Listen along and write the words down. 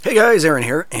Hey guys, Aaron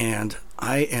here, and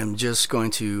I am just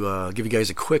going to give you guys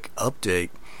a quick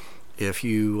update. If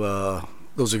you,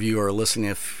 those of you who are listening,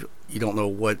 if you don't know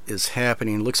what is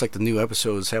happening, it looks like the new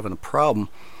episode is having a problem.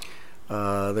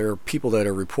 There are people that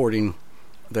are reporting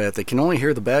that they can only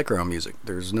hear the background music.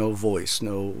 There's no voice,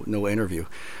 no interview.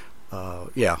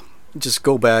 Yeah, just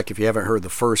go back if you haven't heard the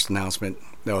first announcement.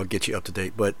 That'll get you up to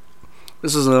date. But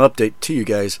this is an update to you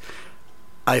guys.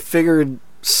 I figured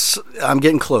I'm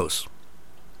getting close.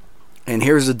 And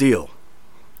here's the deal.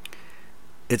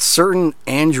 It's certain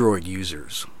Android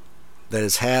users that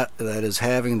is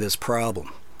having this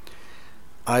problem.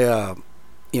 I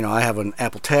have an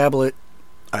Apple tablet.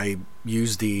 I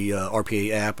use the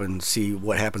RPA app and see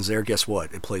what happens there. Guess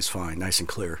what? It plays fine, nice and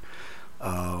clear.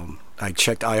 I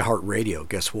checked iHeartRadio.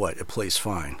 Guess what? It plays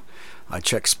fine. I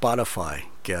checked Spotify.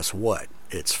 Guess what?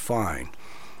 It's fine.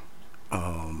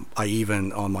 I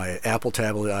even on my Apple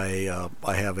tablet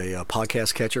I have a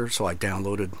podcast catcher, so I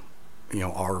downloaded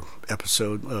our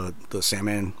episode, the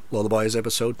Sandman Lullabies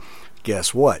episode.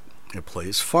 Guess what? It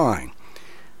plays fine.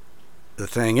 The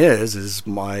thing is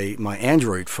my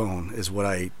Android phone is what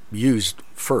I used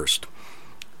first,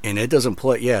 and it doesn't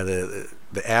play. Yeah, the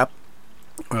app,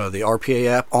 the RPA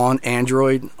app on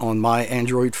Android on my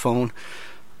Android phone.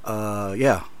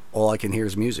 Yeah. All I can hear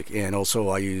is music, and also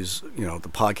I use the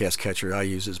podcast catcher I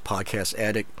use is Podcast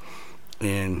Addict,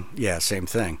 and yeah, same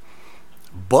thing.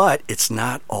 But it's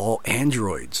not all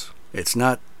Androids. It's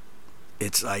not.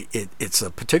 It's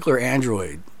a particular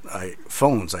Android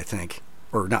phones, I think,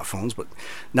 or not phones, but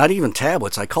not even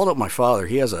tablets. I called up my father.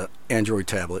 He has a Android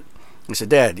tablet. I said,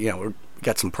 Dad, we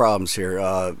got some problems here.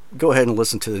 Go ahead and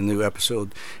listen to the new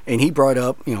episode. And he brought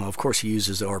up, of course he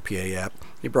uses the RPA app.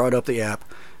 He brought up the app.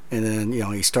 And then,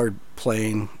 he started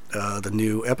playing the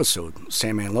new episode,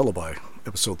 Sandman Lullaby,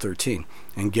 episode 13.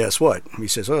 And guess what? He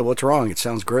says, oh, what's wrong? It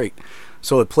sounds great.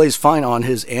 So it plays fine on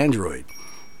his Android.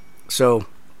 So,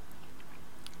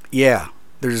 yeah,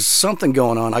 there's something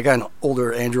going on. I got an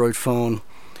older Android phone,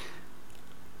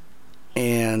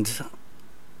 and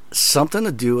something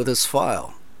to do with this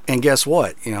file. And guess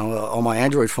what? On my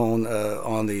Android phone,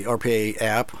 on the RPA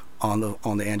app, on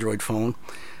the Android phone,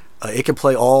 it can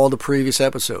play all the previous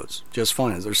episodes just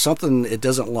fine. There's something it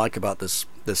doesn't like about this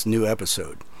new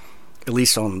episode, at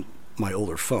least on my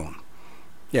older phone.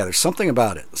 Yeah, there's something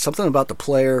about it. Something about the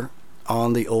player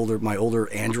on my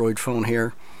older Android phone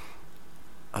here,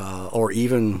 or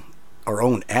even our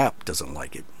own app doesn't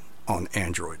like it on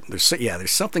Android.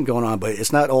 There's something going on, but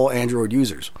it's not all Android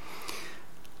users.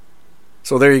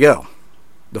 So there you go.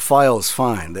 The file is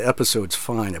fine. The episode's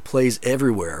fine. It plays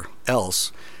everywhere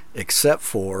else except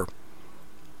for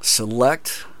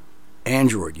select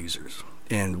Android users.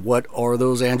 And what are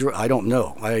those Android? I don't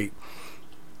know. I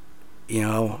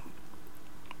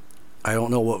don't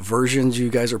know what versions you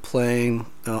guys are playing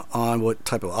on, what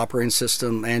type of operating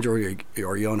system, Android.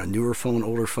 Are you on a newer phone,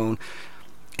 older phone?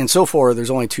 And so far, there's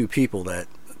only 2 people that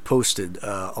posted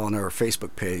on our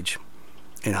Facebook page.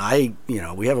 And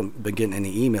we haven't been getting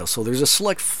any emails. So there's a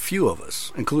select few of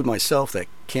us, including myself, that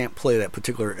can't play that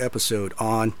particular episode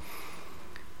on,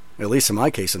 at least in my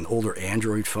case, an older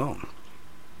Android phone.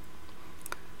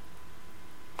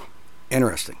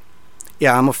 Interesting.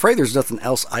 Yeah, I'm afraid there's nothing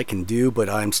else I can do, but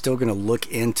I'm still going to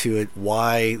look into it,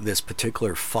 why this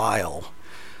particular file,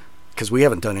 because we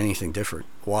haven't done anything different.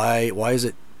 Why is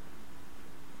it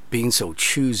being so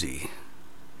choosy?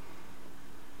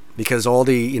 Because all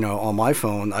the, on my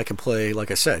phone, I can play, like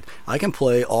I said, I can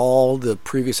play all the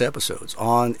previous episodes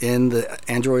in the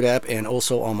Android app and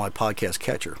also on my podcast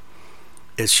catcher.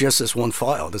 It's just this one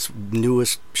file, this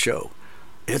newest show.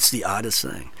 It's the oddest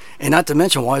thing. And not to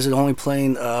mention, why is it only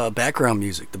playing background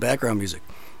music, the background music?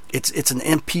 It's an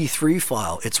MP3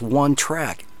 file. It's one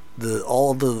track.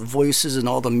 All the voices and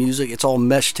all the music, it's all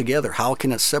meshed together. How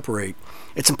can it separate?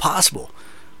 It's impossible.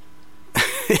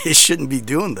 It shouldn't be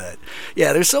doing that.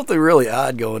 Yeah, there's something really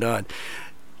odd going on.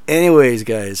 Anyways,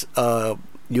 guys,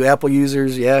 you Apple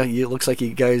users, yeah, it looks like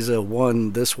you guys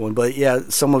won this one. But yeah,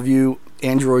 some of you,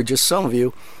 Android, just some of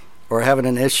you, are having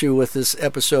an issue with this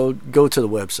episode. Go to the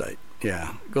website.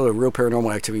 Yeah, go to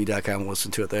realparanormalactivity.com and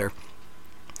listen to it there.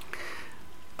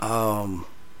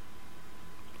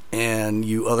 And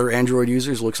you other Android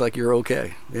users, looks like you're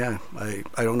okay. Yeah, I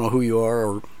don't know who you are,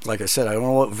 or like I said, I don't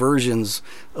know what versions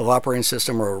of operating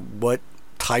system or what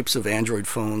types of Android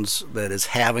phones that is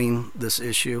having this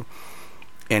issue.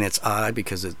 And it's odd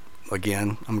because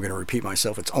again, I'm going to repeat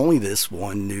myself, it's only this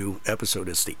one new episode.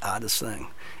 It's the oddest thing.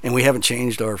 And we haven't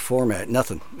changed our format,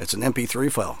 nothing. It's an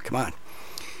MP3 file. Come on.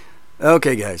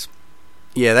 Okay, guys.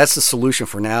 Yeah, that's the solution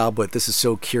for now, but this is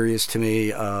so curious to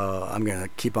me. I'm going to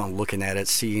keep on looking at it,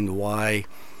 seeing why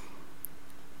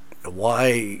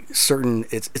why certain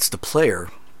it's the player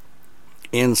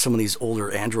in some of these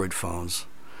older Android phones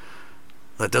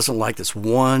that doesn't like this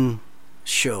one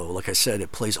show. Like I said,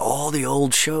 it plays all the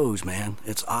old shows, man.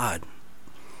 It's odd.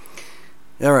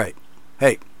 All right.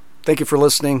 Hey, thank you for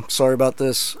listening. Sorry about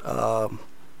this.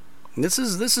 This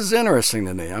is interesting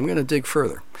to me. I'm going to dig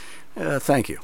further. Thank you.